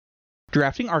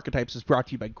Drafting Archetypes is brought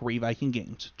to you by Grey Viking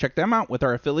Games. Check them out with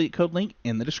our affiliate code link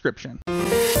in the description.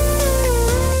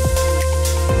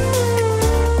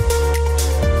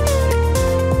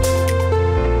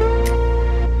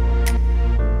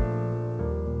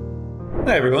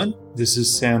 Hi everyone, this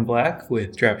is Sam Black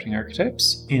with Drafting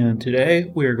Archetypes, and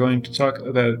today we are going to talk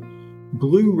about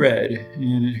Blue-Red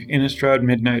in Innistrad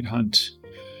Midnight Hunt.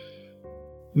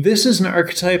 This is an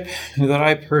archetype that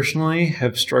I personally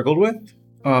have struggled with.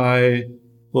 I,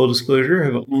 full disclosure,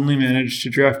 have only managed to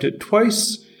draft it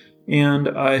twice, and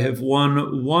I have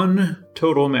won one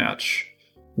total match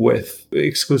with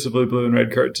exclusively blue and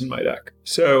red cards in my deck.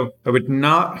 So I would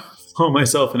not call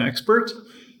myself an expert,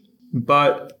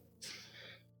 but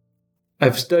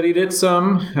I've studied it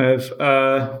some. I've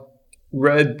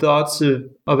read thoughts of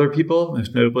other people,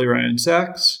 most notably Ryan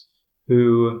Sachs,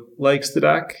 who likes the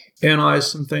deck,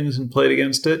 analyzed some things and played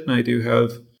against it, and I do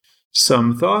have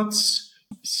some thoughts.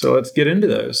 So let's get into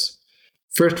those.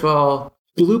 First of all,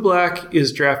 blue-black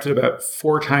is drafted about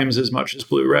 4 times as much as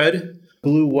blue-red.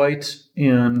 Blue-white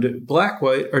and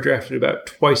black-white are drafted about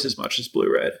twice as much as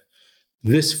blue-red.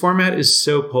 This format is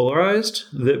so polarized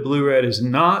that blue-red is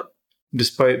not,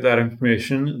 despite that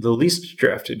information, the least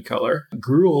drafted color.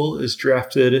 Gruul is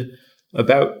drafted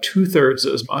about 2/3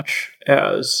 as much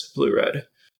as blue-red,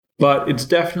 but it's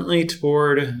definitely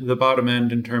toward the bottom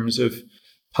end in terms of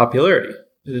popularity.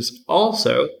 It is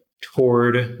also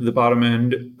toward the bottom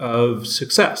end of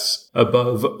success,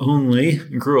 above only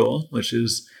Gruul, which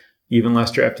is even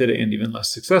less drafted and even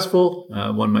less successful.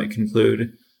 One might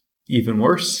conclude even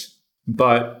worse.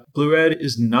 But blue-red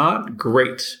is not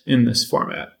great in this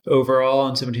format. Overall,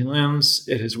 on 17 lands,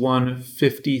 it has won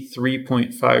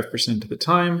 53.5% of the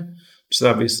time, which is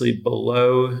obviously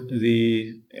below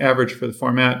the average for the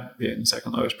format, being the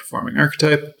second lowest performing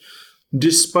archetype.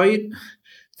 Despite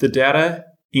the data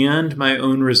and my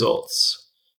own results,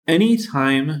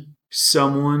 anytime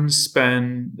someone says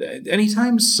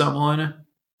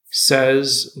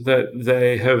that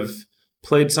they have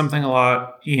played something a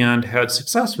lot and had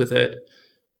success with it,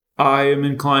 I am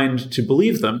inclined to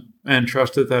believe them and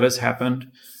trust that that has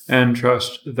happened and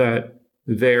trust that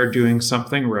they're doing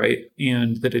something right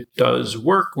and that it does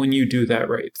work when you do that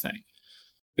right thing.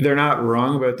 They're not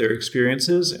wrong about their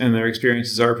experiences, and their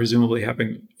experiences are presumably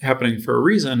happening for a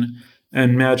reason.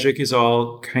 And Magic is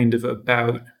all kind of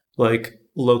about like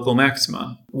local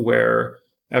maxima, where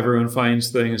everyone finds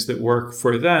things that work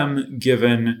for them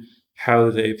given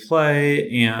how they play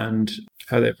and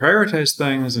how they prioritize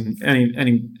things and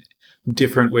any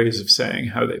different ways of saying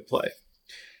how they play.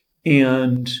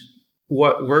 And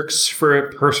what works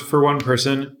for one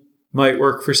person might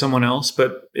work for someone else,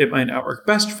 but it might not work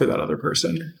best for that other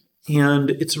person. And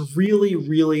it's really,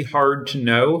 really hard to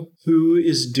know who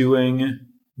is doing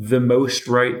the most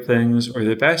right things or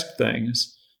the best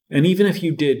things. And even if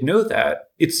you did know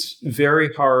that, it's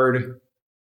very hard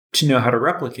to know how to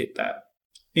replicate that.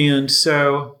 And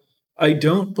so I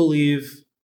don't believe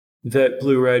that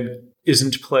blue-red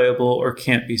isn't playable or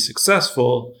can't be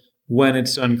successful when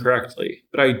it's done correctly.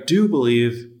 But I do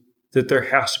believe that there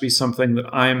has to be something that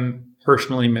I'm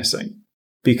personally missing.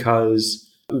 Because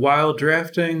while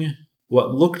drafting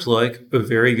what looked like a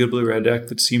very good blue-red deck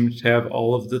that seemed to have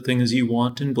all of the things you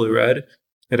want in blue-red,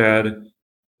 it had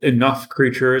enough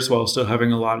creatures while still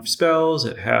having a lot of spells.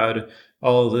 It had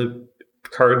all the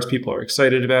cards people are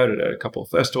excited about. It had a couple of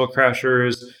Festival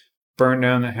Crashers, Burn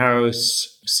Down the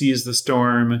House, Seize the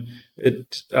Storm.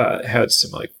 It had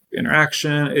some like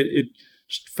interaction. It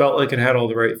just felt like it had all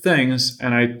the right things,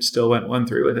 and I still went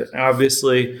 1-3 with it.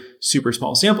 Obviously, super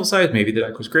small sample size. Maybe the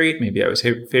deck was great. Maybe I was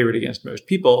favored against most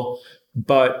people,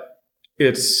 but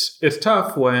it's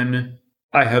tough when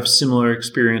I have similar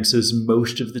experiences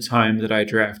most of the time that I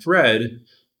draft red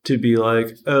to be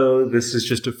like, oh, this is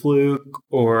just a fluke,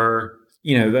 or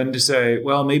then to say,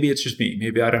 well, maybe it's just me.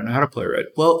 Maybe I don't know how to play red.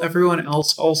 Well, everyone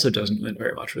else also doesn't win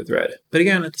very much with red. But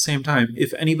again, at the same time,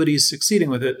 if anybody's succeeding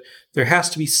with it, there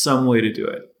has to be some way to do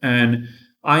it. And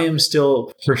I am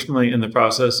still personally in the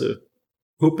process of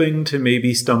hoping to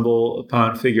maybe stumble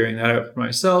upon figuring that out for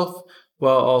myself,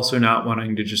 while also not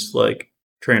wanting to just like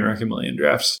train wreck a million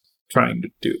drafts trying to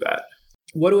do that.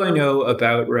 What do I know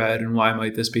about red, and why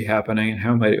might this be happening, and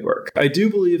how might it work? I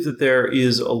do believe that there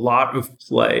is a lot of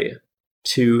play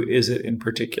to Izzet in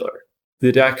particular.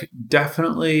 The deck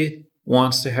definitely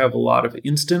wants to have a lot of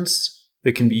instants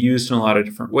that can be used in a lot of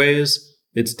different ways.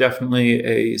 It's definitely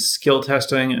a skill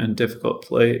testing and difficult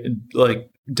deck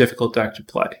to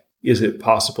play. Is it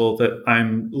possible that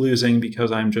I'm losing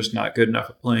because I'm just not good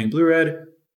enough at playing blue-red?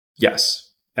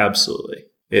 Yes, absolutely.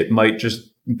 It might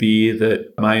just be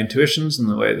that my intuitions and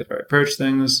the way that I approach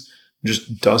things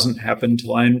just doesn't happen to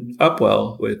line up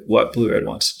well with what blue-red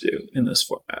wants to do in this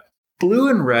format. Blue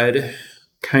and red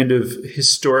kind of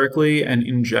historically and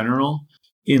in general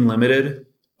in Limited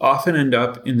often end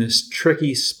up in this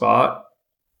tricky spot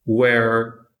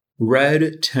where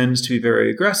red tends to be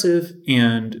very aggressive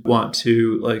and want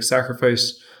to like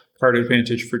sacrifice card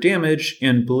advantage for damage,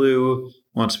 and blue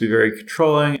wants to be very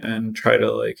controlling and try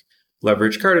to like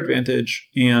leverage card advantage.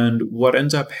 And what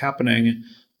ends up happening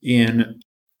in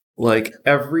like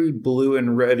every blue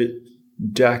and red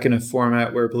deck in a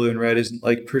format where blue and red isn't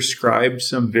like prescribed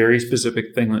some very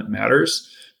specific thing that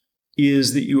matters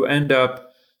is that you end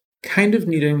up kind of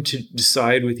needing to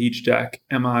decide with each deck,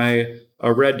 am I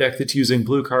a red deck that's using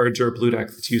blue cards or a blue deck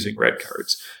that's using red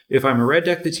cards? If I'm a red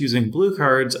deck that's using blue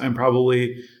cards, I'm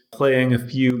probably playing a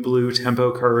few blue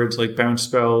tempo cards like bounce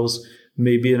spells,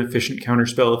 maybe an efficient counter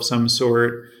spell of some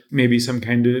sort, maybe some of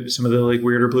the like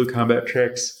weirder blue combat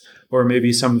tricks, or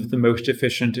maybe some of the most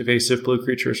efficient evasive blue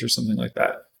creatures or something like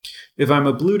that. If I'm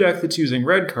a blue deck that's using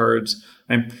red cards,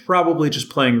 I'm probably just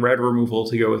playing red removal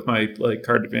to go with my like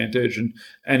card advantage and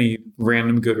any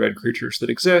random good red creatures that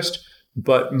exist.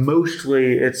 But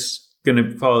mostly it's going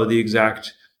to follow the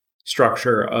exact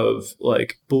structure of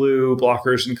like blue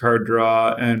blockers and card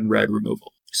draw and red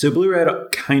removal. So blue-red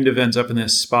kind of ends up in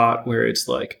this spot where it's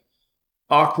like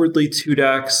awkwardly two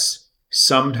decks.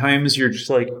 Sometimes you're just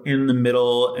like in the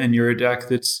middle and you're a deck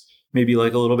that's maybe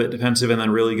like a little bit defensive and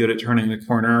then really good at turning the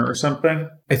corner or something.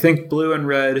 I think blue and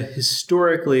red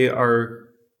historically are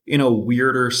in a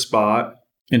weirder spot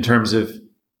in terms of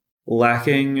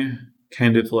lacking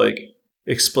kind of like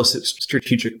explicit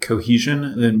strategic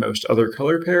cohesion than most other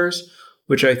color pairs,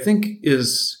 which I think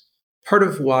is part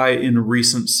of why in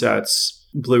recent sets,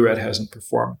 blue-red hasn't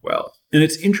performed well. And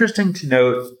it's interesting to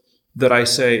note that I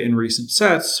say in recent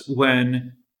sets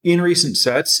when in recent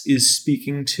sets is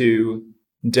speaking to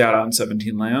data on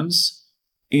 17 lands.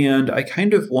 And I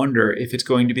kind of wonder if it's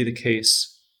going to be the case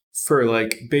for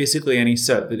like basically any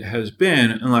set that has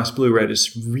been, unless blue-red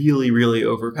is really, really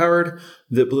overpowered,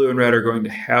 that blue and red are going to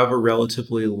have a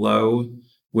relatively low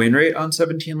win rate on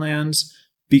 17 lands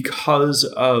because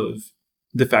of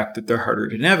the fact that they're harder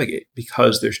to navigate,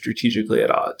 because they're strategically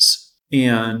at odds.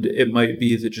 And it might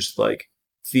be that just like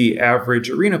the average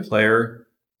arena player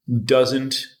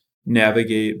doesn't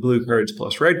navigate blue cards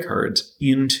plus red cards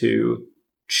into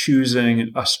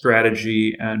choosing a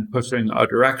strategy and pushing a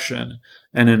direction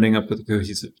and ending up with a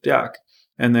cohesive deck.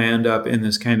 And they end up in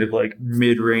this kind of like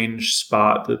mid-range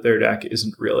spot that their deck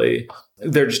isn't really,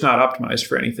 they're just not optimized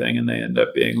for anything. And they end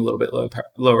up being a little bit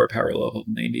lower power level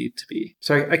than they need to be.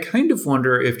 So I kind of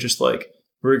wonder if just like,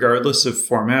 regardless of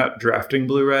format, drafting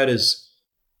blue-red is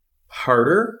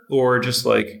harder or just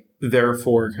like,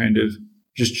 therefore kind of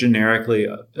just generically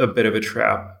a bit of a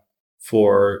trap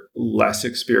for less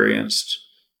experienced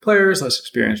players, less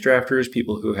experienced drafters,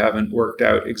 people who haven't worked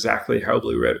out exactly how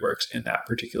blue-red works in that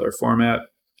particular format,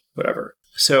 whatever.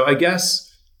 So I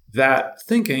guess that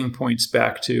thinking points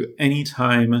back to any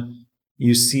time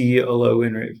you see a low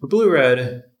win rate for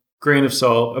blue-red, grain of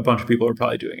salt, a bunch of people are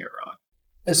probably doing it wrong.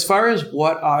 As far as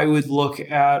what I would look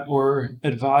at or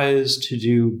advise to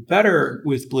do better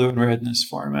with blue and red in this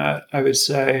format, I would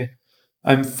say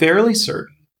I'm fairly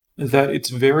certain that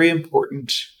it's very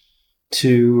important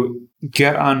to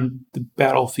get on the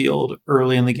battlefield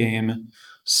early in the game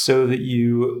so that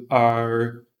you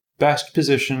are best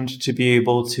positioned to be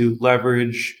able to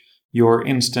leverage your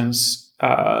instance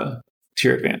to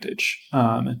your advantage.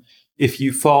 If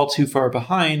you fall too far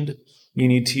behind, you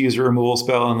need to use a removal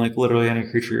spell on like literally any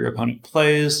creature your opponent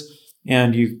plays,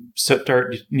 and you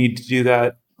need to do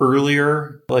that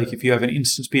earlier. Like if you have an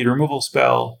instant speed removal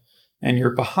spell and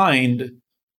you're behind,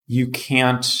 you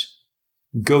can't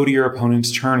go to your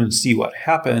opponent's turn and see what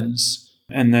happens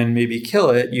and then maybe kill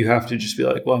it. You have to just be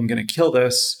like, well, I'm going to kill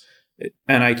this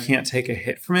and I can't take a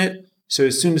hit from it. So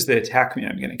as soon as they attack me,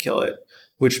 I'm going to kill it,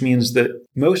 which means that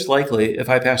most likely if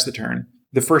I pass the turn,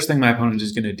 the first thing my opponent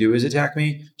is going to do is attack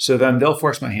me. So then they'll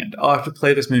force my hand. I'll have to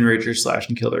play this Moonrager Slash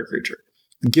and kill their creature.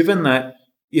 Given that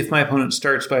if my opponent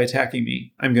starts by attacking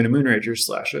me, I'm going to Moonrager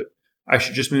Slash it. I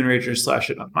should just Moonrager Slash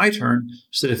it on my turn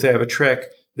so that if they have a trick,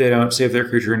 they don't save their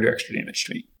creature and do extra damage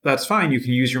to me. That's fine. You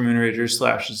can use your Moonrager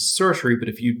Slash as a sorcery, but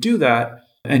if you do that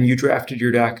and you drafted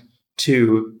your deck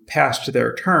to pass to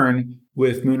their turn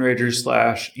with Moonrager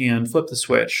Slash and Flip the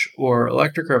Switch or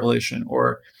Electric Revelation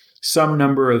or some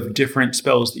number of different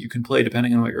spells that you can play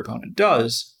depending on what your opponent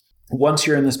does, once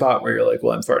you're in the spot where you're like,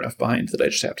 well, I'm far enough behind that I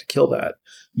just have to kill that,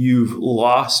 you've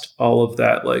lost all of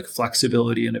that like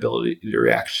flexibility and ability to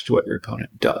react to what your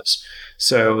opponent does.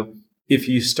 So if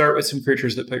you start with some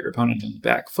creatures that put your opponent on the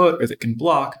back foot or that can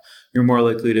block, you're more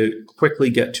likely to quickly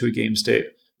get to a game state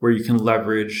where you can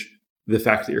leverage the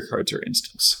fact that your cards are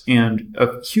instants. And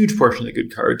a huge portion of the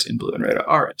good cards in blue and red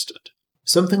are instant.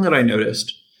 Something that I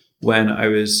noticed when I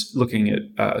was looking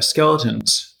at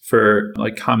skeletons for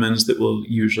like commons that will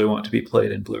usually want to be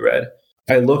played in blue-red,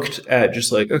 I looked at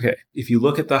just like, okay, if you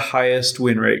look at the highest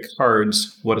win rate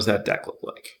cards, what does that deck look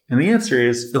like? And the answer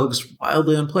is it looks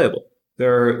wildly unplayable.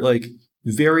 There are like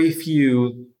very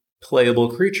few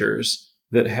playable creatures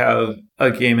that have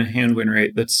a game in hand win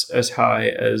rate that's as high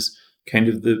as kind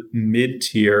of the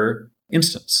mid-tier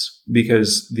instants,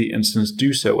 because the instants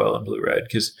do so well in blue-red.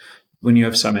 Because when you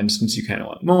have some instants, you kind of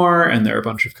want more, and there are a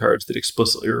bunch of cards that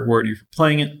explicitly reward you for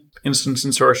playing it, instants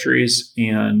and sorceries,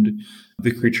 and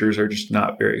the creatures are just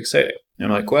not very exciting. And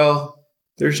I'm like, well,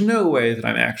 there's no way that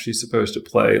I'm actually supposed to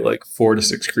play like 4 to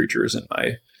 6 creatures in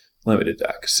my limited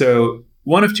deck. So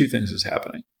one of two things is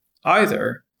happening.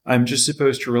 Either I'm just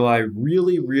supposed to rely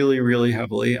really, really, really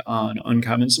heavily on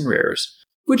uncommons and rares,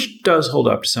 which does hold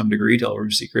up to some degree. Delver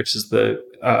of Secrets is the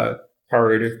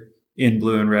card in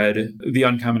blue and red, the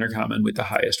uncommon or common with the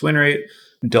highest win rate.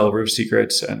 Delver of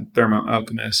Secrets and Thermo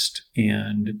Alchemist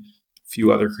and a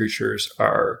few other creatures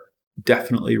are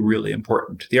definitely really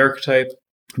important to the archetype,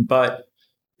 but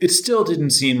it still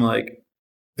didn't seem like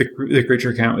the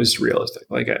creature count was realistic.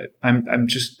 Like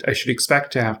I should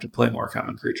expect to have to play more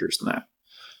common creatures than that.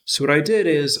 So what I did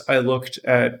is I looked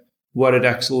at what a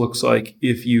deck looks like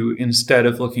if you, instead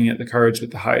of looking at the cards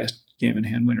with the highest game in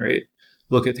hand win rate,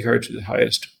 look at the cards with the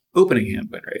highest opening hand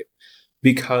win rate.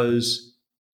 Because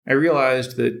I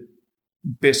realized that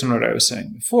based on what I was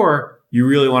saying before, you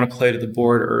really want to play to the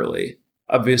board early.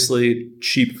 Obviously,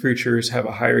 cheap creatures have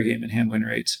a higher game in hand win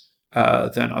rate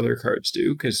than other cards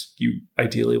do, because you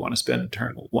ideally want to spend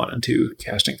turn 1 and 2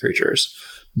 casting creatures.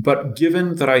 But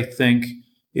given that I think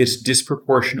it's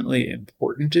disproportionately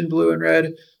important in blue and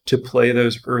red to play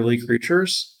those early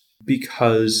creatures,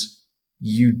 because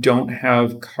you don't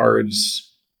have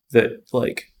cards that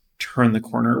like turn the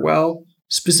corner well.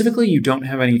 Specifically, you don't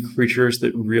have any creatures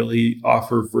that really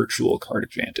offer virtual card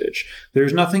advantage.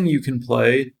 There's nothing you can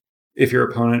play if your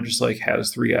opponent just like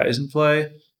has 3 guys in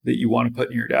play that you want to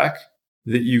put in your deck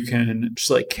that you can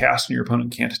just like cast and your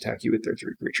opponent can't attack you with their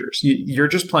 3 creatures. You're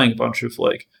just playing a bunch of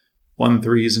like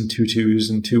 1/3s and 2/2s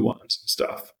and 2/1s and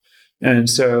stuff. And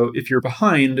so if you're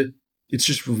behind, it's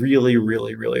just really,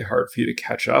 really, really hard for you to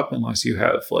catch up unless you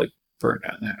have like Burn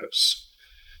Down the House.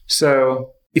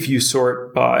 So if you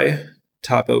sort by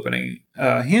top opening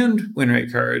hand win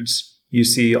rate cards, you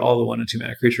see all the 1 and 2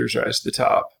 mana creatures rise to the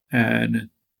top. And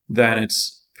then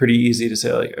it's pretty easy to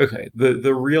say like, okay,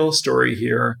 the real story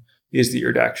here is that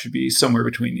your deck should be somewhere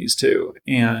between these two.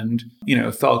 And, you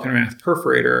know, Falcon Wrath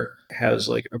Perforator has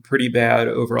like a pretty bad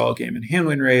overall game and hand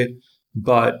win rate.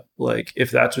 But like,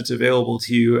 if that's what's available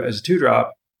to you as a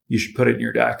 2-drop, you should put it in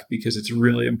your deck because it's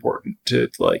really important to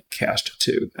like cast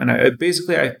 2. And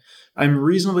I'm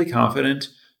reasonably confident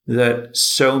that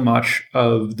so much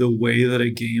of the way that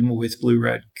a game with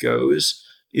blue-red goes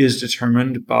is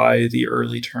determined by the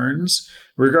early turns,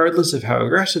 regardless of how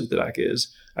aggressive the deck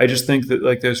is. I just think that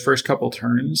like those first couple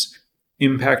turns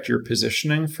impact your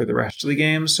positioning for the rest of the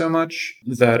game so much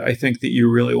that I think that you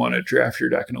really want to draft your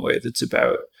deck in a way that's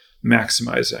about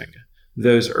maximizing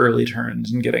those early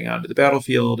turns and getting onto the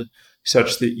battlefield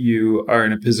such that you are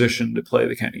in a position to play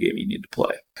the kind of game you need to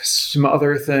play. Some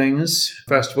other things.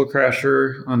 Festival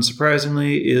Crasher,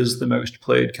 unsurprisingly, is the most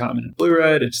played common in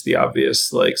blue-red. It's the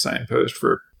obvious like signpost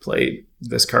for play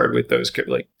this card with those,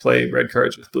 like play red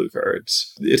cards with blue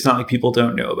cards. It's not like people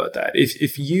don't know about that.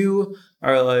 If you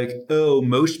are like, oh,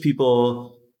 most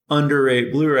people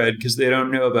underrate blue-red because they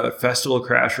don't know about Festival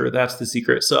Crasher, that's the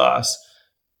secret sauce.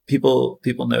 People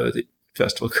know that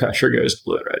Festival Crasher goes to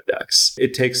blue and red decks.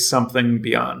 It takes something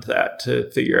beyond that to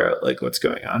figure out like what's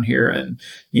going on here and,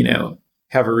 you know,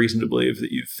 have a reason to believe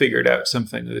that you've figured out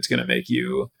something that's going to make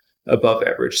you above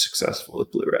average successful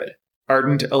with blue-red.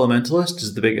 Ardent Elementalist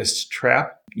is the biggest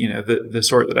trap, you know, the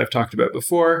sort that I've talked about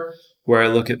before, where I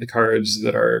look at the cards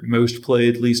that are most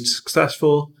played, least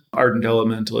successful. Ardent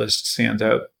Elementalist stands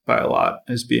out by a lot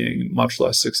as being much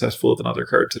less successful than other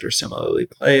cards that are similarly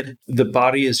played. The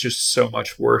body is just so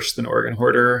much worse than Organ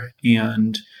Hoarder,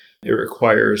 and it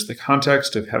requires the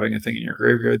context of having a thing in your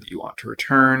graveyard that you want to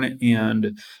return,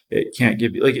 and it can't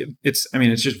give you, like, it's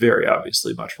just very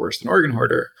obviously much worse than Organ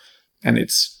Hoarder, and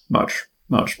it's much,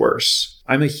 much worse.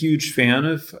 I'm a huge fan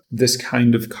of this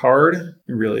kind of card.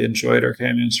 I really enjoyed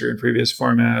Arcane Minister in previous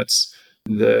formats.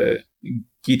 The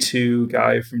Gitu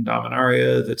guy from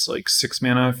Dominaria that's like 6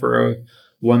 mana for a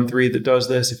 1/3 that does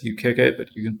this if you kick it, but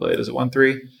you can play it as a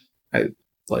 1/3. I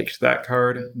liked that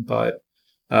card, but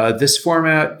this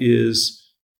format is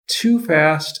too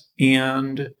fast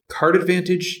and card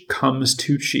advantage comes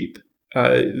too cheap.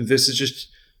 This is just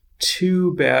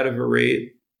too bad of a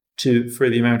rate for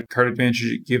the amount of card advantage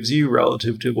it gives you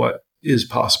relative to what is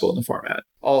possible in the format.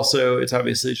 Also, it's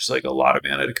obviously just like a lot of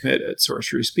mana to commit at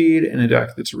sorcery speed in a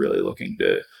deck that's really looking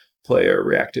to play a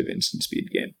reactive instant speed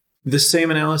game. The same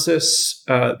analysis,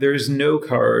 there's no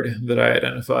card that I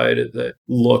identified that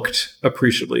looked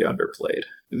appreciably underplayed.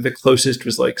 The closest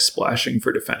was like Splashing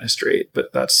for Defenestrate,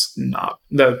 but that's not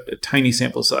a tiny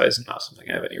sample size and not something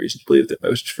I have any reason to believe that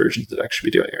most versions of the deck should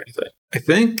be doing or anything. I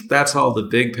think that's all the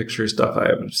big picture stuff I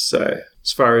have to say.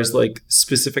 As far as like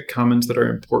specific comments that are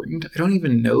important, I don't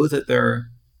even know that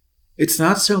it's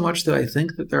not so much that I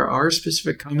think that there are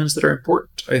specific comments that are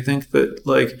important. I think that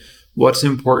like what's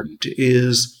important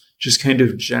is just kind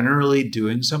of generally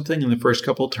doing something in the first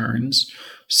couple turns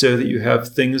so that you have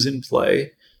things in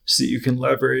play so that you can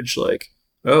leverage like,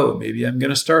 oh, maybe I'm going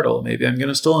to startle. Maybe I'm going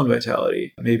to Stolen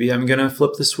Vitality. Maybe I'm going to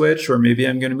flip the switch, or maybe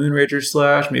I'm going to Moonrager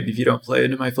Slash. Maybe if you don't play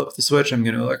into my flip the switch, I'm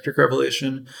going to Electric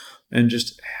Revelation, and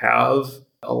just have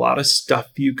a lot of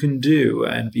stuff you can do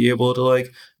and be able to like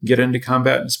get into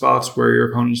combat in spots where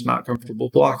your opponent's not comfortable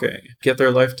blocking. Get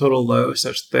their life total low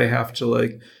such that they have to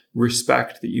like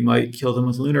respect that you might kill them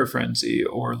with Lunar Frenzy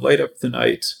or Light Up the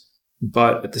Night.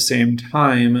 But at the same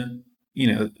time, you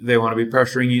know, they want to be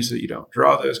pressuring you so that you don't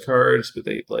draw those cards, but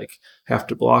they like have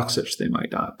to block such they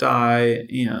might not die.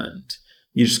 And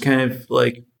you just kind of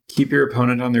like keep your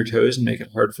opponent on their toes and make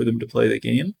it hard for them to play the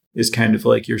game is kind of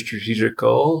like your strategic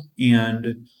goal.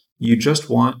 And you just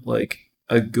want like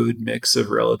a good mix of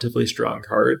relatively strong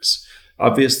cards.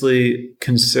 Obviously,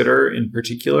 Consider in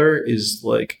particular is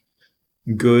like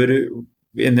good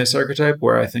in this archetype,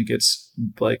 where I think it's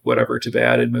like whatever to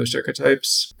bad in most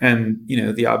archetypes. And, you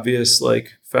know, the obvious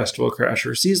like Festival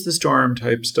Crasher Seize the Storm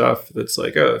type stuff that's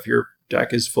like, oh, if your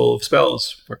deck is full of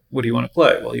spells, what do you want to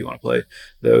play? Well, you want to play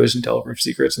those and Delver of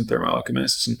Secrets and Thermo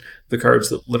Alchemists and the cards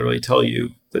that literally tell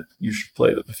you that you should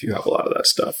play them if you have a lot of that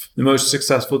stuff. The most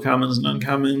successful commons and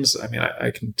uncommons, I mean,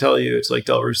 I can tell you it's like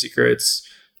Delver of Secrets,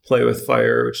 Play with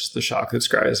Fire, which is the shock that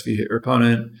scries if you hit your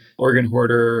opponent, Organ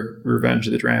Hoarder, Revenge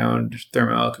of the Drowned,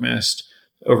 Thermo Alchemist,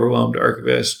 Overwhelmed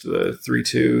Archivist, the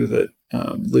 3/2 that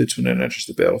loots when it enters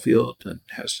the battlefield and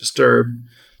has Disturb,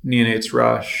 Neonate's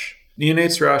Rush.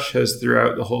 Neonate's Rush has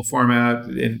throughout the whole format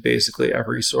in basically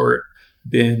every sort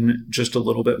been just a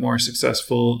little bit more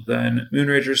successful than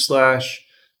Moonrager Slash.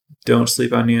 Don't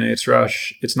sleep on Neonate's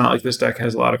Rush. It's not like this deck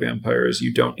has a lot of vampires.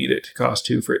 You don't need it to cost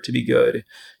 2 for it to be good.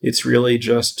 It's really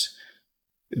just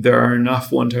there are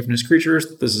enough 1 toughness creatures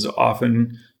that this is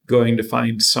often going to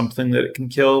find something that it can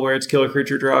kill, where it's kill a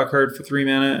creature, draw a card for 3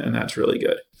 mana, and that's really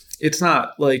good. It's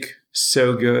not like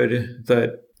so good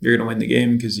that you're going to win the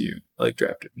game because you like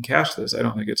drafted and cashed this. I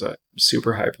don't think it's a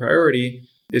super high priority.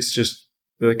 It's just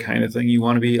the kind of thing you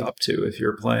want to be up to if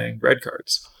you're playing red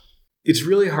cards. It's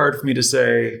really hard for me to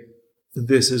say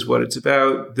this is what it's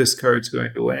about, this card's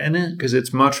going to win, because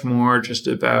it's much more just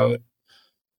about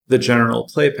the general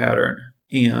play pattern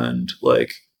and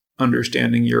like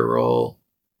understanding your role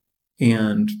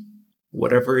and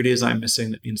whatever it is I'm missing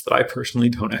that means that I personally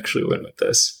don't actually win with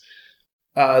this.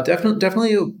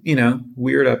 Definitely, you know,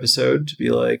 weird episode to be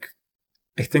like,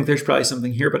 I think there's probably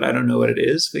something here, but I don't know what it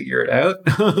is. Figure it out.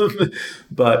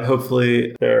 But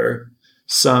hopefully there are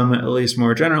some at least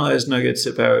more generalized nuggets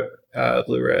about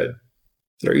blue-red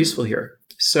that are useful here.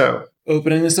 So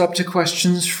opening this up to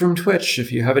questions from Twitch.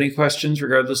 If you have any questions,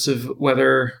 regardless of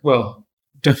whether, well,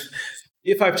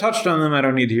 if I've touched on them, I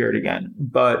don't need to hear it again.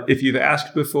 But if you've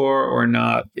asked before or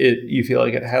not, you feel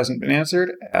like it hasn't been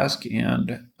answered, ask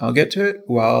and I'll get to it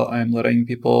while I'm letting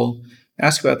people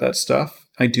ask about that stuff.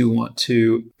 I do want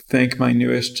to thank my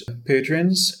newest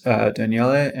patrons,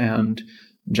 Daniele and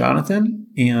Jonathan,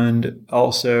 and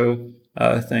also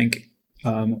thank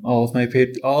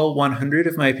all 100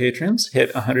 of my patrons.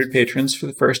 Hit 100 patrons for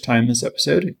the first time this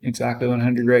episode, exactly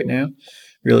 100 right now.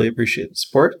 Really appreciate the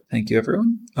support. Thank you,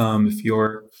 everyone. If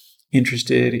you're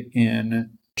interested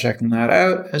in checking that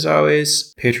out, as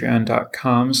always,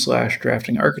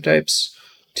 patreon.com/draftingarchetypes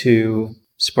to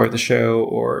support the show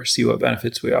or see what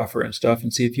benefits we offer and stuff,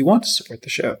 and see if you want to support the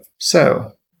show.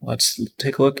 So let's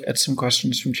take a look at some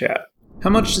questions from chat.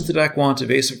 How much does the deck want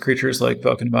evasive creatures like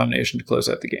Falcon Abomination to close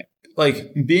out the game?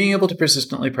 Like, being able to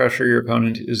persistently pressure your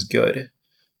opponent is good,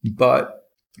 but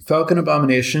Falcon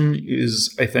Abomination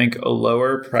is, I think, a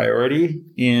lower priority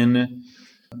in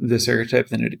this archetype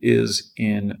than it is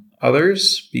in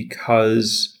others,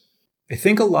 because I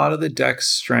think a lot of the deck's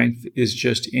strength is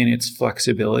just in its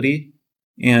flexibility,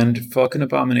 and Falcon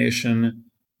Abomination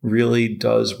really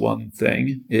does one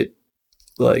thing. It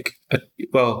like,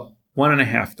 one and a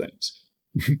half things.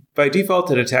 By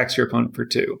default, it attacks your opponent for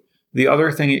 2. The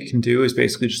other thing it can do is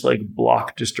basically just like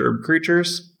block disturb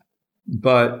creatures,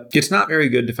 but it's not very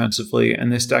good defensively,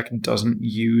 and this deck doesn't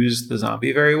use the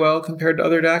zombie very well compared to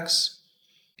other decks.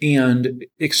 And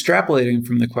extrapolating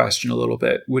from the question a little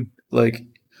bit would, like,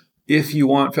 if you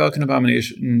want Falcon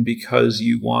Abomination because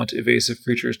you want evasive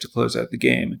creatures to close out the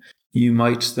game, you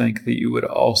might think that you would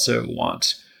also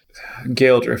want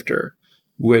Gale Drifter,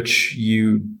 which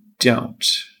you don't.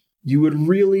 You would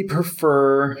really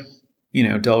prefer,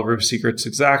 Delver of Secrets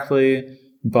exactly,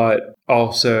 but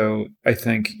also I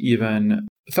think even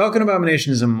Falcon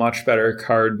Abomination is a much better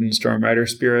card than Stormrider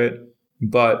Spirit,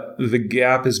 but the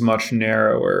gap is much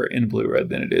narrower in blue-red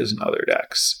than it is in other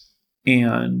decks.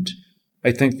 And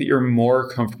I think that you're more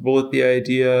comfortable with the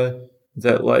idea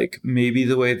that, like, maybe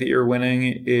the way that you're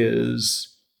winning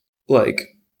is,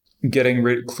 like,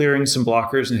 clearing some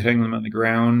blockers and hitting them on the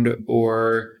ground,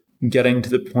 or getting to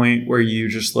the point where you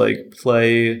just, like,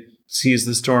 play Seize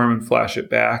the Storm and flash it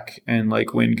back and,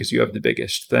 like, win because you have the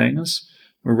biggest things,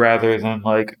 rather than,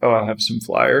 like, oh, I have some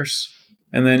flyers.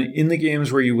 And then in the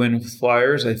games where you win with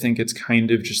flyers, I think it's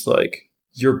kind of just like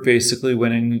you're basically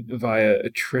winning via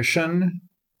attrition,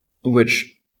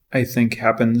 which I think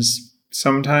happens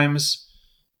sometimes.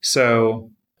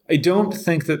 So I don't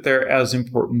think that they're as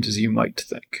important as you might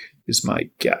think, is my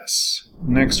guess.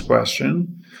 Next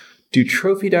question. Do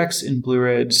trophy decks in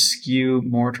blue-red skew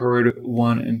more toward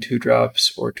 1 and 2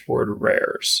 drops or toward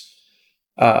rares?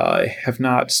 I have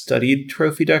not studied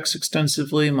trophy decks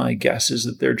extensively. My guess is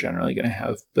that they're generally going to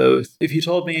have both. If you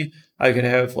told me I could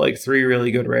have like 3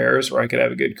 really good rares or I could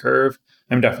have a good curve,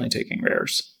 I'm definitely taking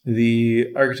rares.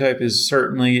 The archetype is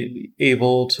certainly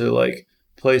able to like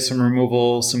play some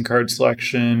removal, some card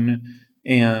selection,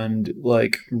 and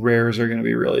like rares are going to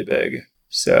be really big.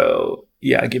 So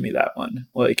yeah, give me that one.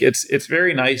 Like it's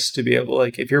very nice to be able,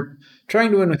 like, if you're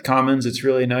trying to win with commons, it's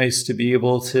really nice to be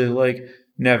able to like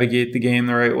navigate the game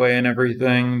the right way and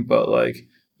everything. But like,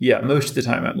 yeah, most of the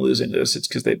time I'm losing this. It's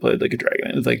because they played like a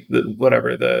dragon. It's like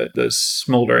the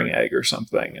smoldering egg or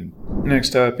something. And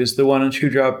next up, is the 1 and 2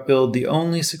 drop build the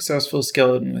only successful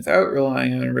skeleton without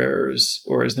relying on rares,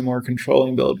 or is the more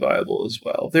controlling build viable as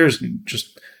well?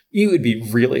 It would be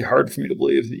really hard for me to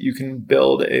believe that you can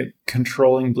build a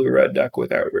controlling blue-red deck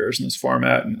without rares in this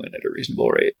format and win at a reasonable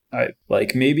rate.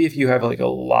 Maybe if you have like a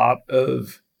lot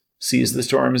of Seize the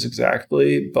Storms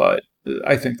exactly, but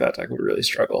I think that deck would really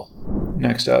struggle.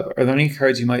 Next up, are there any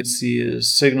cards you might see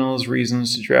as signals,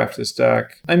 reasons to draft this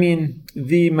deck? I mean,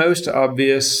 the most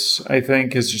obvious, I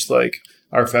think, is just like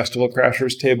our Festival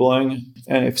Crashers tabling.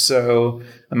 And if so,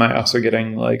 am I also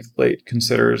getting like late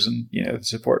considers and, the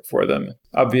support for them?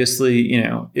 Obviously,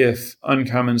 if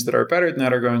uncommons that are better than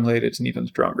that are going late, it's an even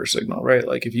stronger signal, right?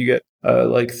 Like if you get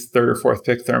like 3rd or 4th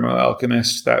pick Thermo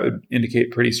Alchemist, that would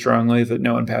indicate pretty strongly that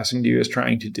no one passing to you is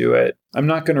trying to do it. I'm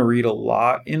not going to read a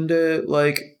lot into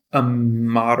like a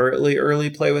moderately early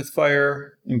play with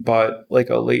fire, but like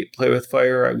a late play with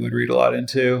fire, I would read a lot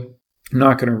into. I'm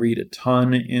not going to read a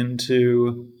ton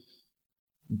into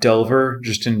Delver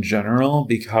just in general,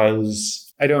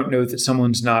 because I don't know that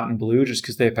someone's not in blue just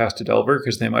because they passed a Delver,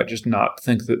 because they might just not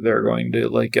think that they're going to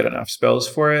like get enough spells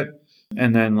for it.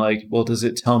 And then like, well, does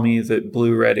it tell me that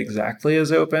blue-red exactly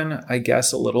is open? I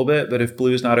guess a little bit, but if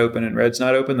blue's not open and red's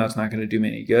not open, that's not going to do me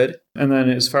any good. And then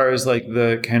as far as like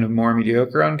the kind of more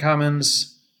mediocre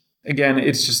uncommons, again,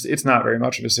 it's not very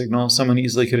much of a signal. Someone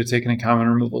easily could have taken a common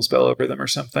removal spell over them or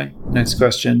something. Next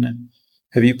question.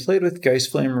 Have you played with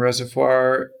Geistflame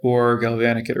Reservoir or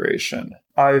Galvanic Iteration?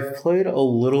 I've played a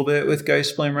little bit with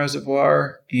Geistflame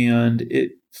Reservoir, and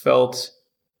it felt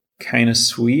kind of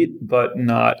sweet, but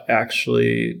not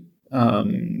actually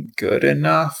good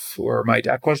enough, or my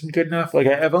deck wasn't good enough. Like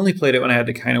I've only played it when I had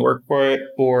to kind of work for it,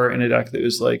 or in a deck that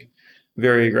was like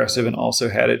very aggressive and also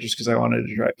had it just because I wanted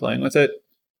to try playing with it.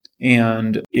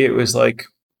 And it was like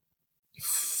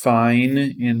fine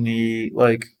in the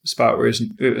like spot where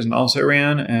it was an also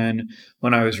ran, and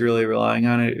when I was really relying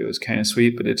on it, it was kind of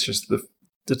sweet, but it's just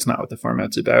that's not what the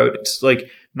format's about. It's like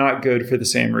not good for the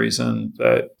same reason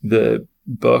that the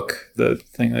book, the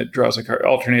thing that draws a card,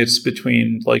 alternates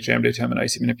between like Jam Day Time and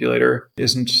Icy Manipulator,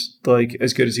 isn't like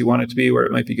as good as you want it to be, where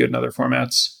it might be good in other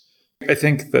formats. I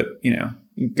think that,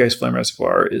 Geistflame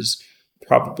Reservoir is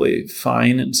probably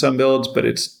fine in some builds, but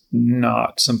it's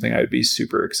not something I'd be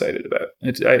super excited about.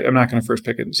 I'm not going to first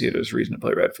pick it and see it as a reason to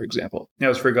play red, for example. Now,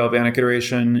 as for Galvanic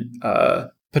Iteration,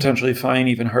 potentially fine,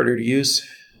 even harder to use.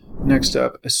 Next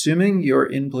up, assuming you're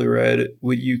in blue-red,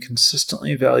 would you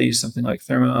consistently value something like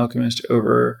Thermo Alchemist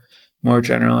over more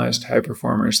generalized high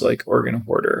performers like Organ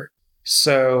Hoarder.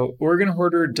 So Organ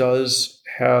Hoarder does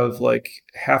have like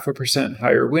 0.5%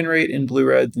 higher win rate in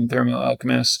Blue-Red than Thermo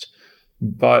Alchemist,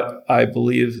 but I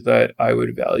believe that I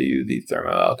would value the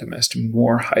Thermo Alchemist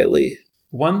more highly.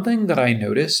 One thing that I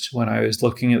noticed when I was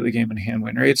looking at the game in hand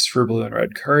win rates for blue and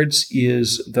red cards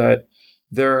is that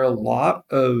there are a lot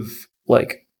of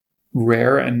like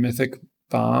rare and mythic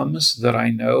bombs that I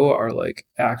know are like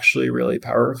actually really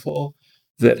powerful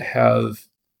that have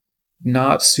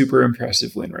not super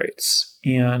impressive win rates.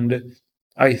 And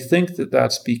I think that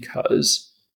that's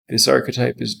because this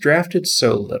archetype is drafted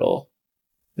so little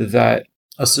that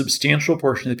a substantial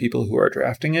portion of the people who are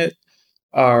drafting it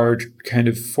are kind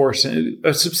of forcing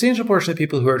a substantial portion of the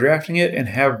people who are drafting it and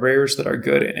have rares that are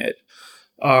good in it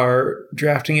are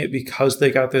drafting it because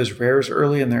they got those rares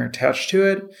early and they're attached to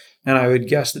it. And I would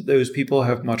guess that those people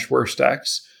have much worse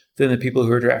decks than the people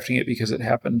who are drafting it because it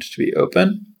happened to be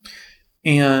open.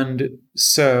 And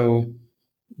so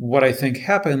what I think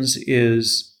happens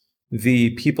is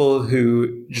the people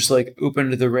who just like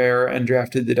opened the rare and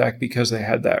drafted the deck because they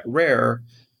had that rare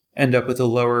end up with a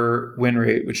lower win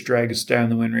rate, which drags down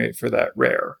the win rate for that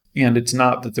rare. And it's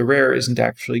not that the rare isn't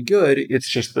actually good. It's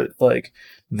just that like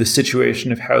the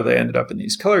situation of how they ended up in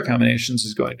these color combinations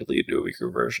is going to lead to a weaker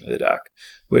version of the deck,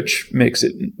 which makes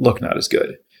it look not as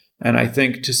good. And I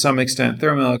think to some extent,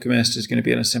 Thermo Alchemist is going to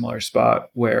be in a similar spot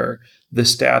where the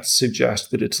stats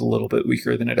suggest that it's a little bit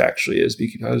weaker than it actually is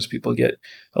because people get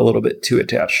a little bit too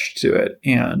attached to it.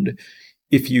 And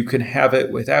if you can have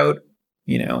it without,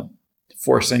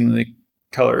 forcing the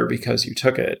color because you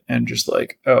took it and just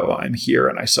like, oh, I'm here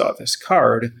and I saw this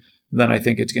card, then I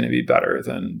think it's going to be better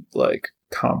than like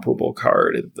comparable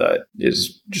card that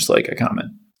is just like a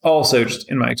common. Also, just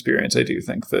in my experience, I do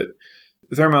think that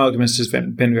Thermo Alchemist has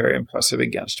been very impressive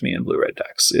against me in blue-red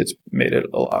decks. It's made it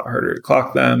a lot harder to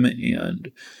clock them,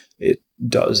 and it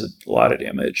does a lot of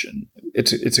damage, and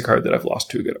it's a card that I've lost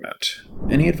to a good amount.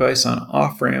 Any advice on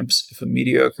off-ramps if a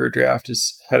mediocre draft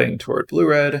is heading toward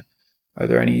blue-red? Are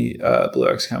there any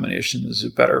blue-X combinations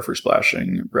better for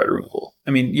splashing red removal?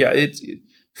 I mean, yeah,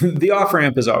 the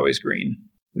off-ramp is always green.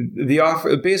 The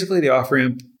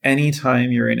off-ramp,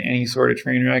 anytime you're in any sort of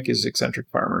train wreck, is Eccentric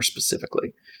Farmer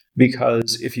specifically.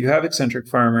 Because if you have Eccentric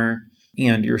Farmer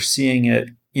and you're seeing it,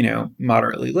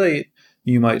 moderately late,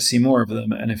 you might see more of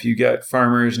them. And if you get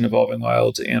Farmers and Evolving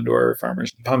Wilds and or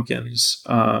Farmers and Pumpkins,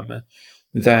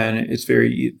 then it's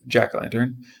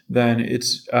Jack-o'-lantern, then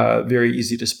it's very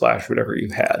easy to splash whatever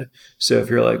you've had. So if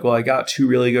you're like, well, I got 2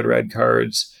 really good red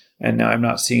cards and now I'm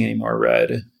not seeing any more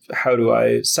red, how do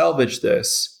I salvage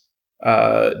this?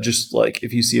 Just like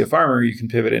if you see a farmer, you can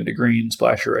pivot into green,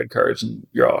 splash your red cards, and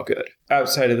you're all good.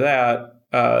 Outside of that,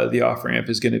 the off ramp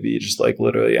is going to be just like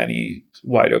literally any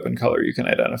wide open color you can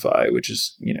identify, which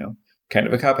is, kind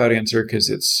of a cop out answer because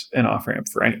it's an off ramp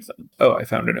for anything. Oh, I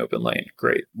found an open lane.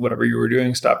 Great. Whatever you were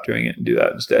doing, stop doing it and do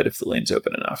that instead if the lane's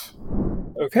open enough.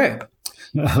 Okay.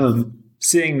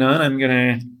 Seeing none, I'm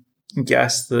going to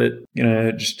guess that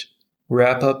just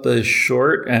wrap up the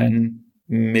short and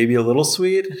maybe a little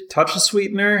sweet, touch of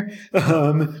sweetener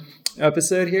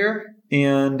episode here.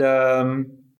 And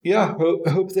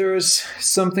hope there was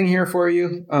something here for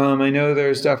you. I know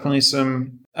there's definitely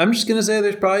I'm just going to say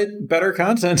there's probably better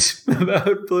content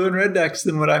about blue and red decks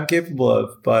than what I'm capable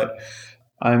of, but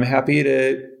I'm happy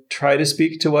to try to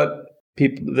speak to what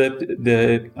people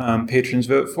the patrons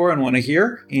vote for and want to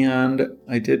hear. And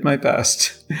I did my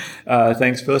best.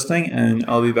 Thanks for listening, and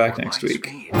I'll be back next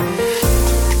week.